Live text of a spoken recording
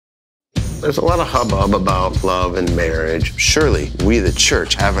There's a lot of hubbub about love and marriage. Surely we, the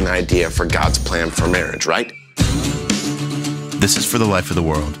church, have an idea for God's plan for marriage, right? This is For the Life of the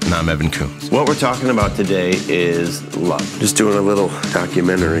World, and I'm Evan Coons. What we're talking about today is love. Just doing a little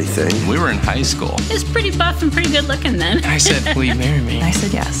documentary thing. We were in high school. He was pretty buff and pretty good looking then. I said, will you marry me? I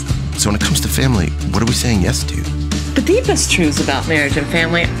said yes. So when it comes to family, what are we saying yes to? The deepest truths about marriage and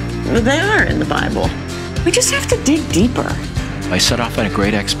family, they are in the Bible. We just have to dig deeper. I set off on a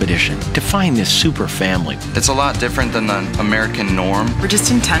great expedition to find this super family. It's a lot different than the American norm. We're just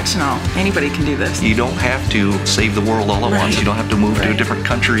intentional. Anybody can do this. You don't have to save the world all at once. You don't have to move to a different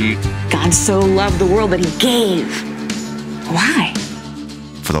country. God so loved the world that he gave. Why?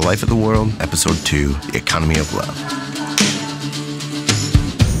 For the Life of the World, Episode 2, The Economy of Love.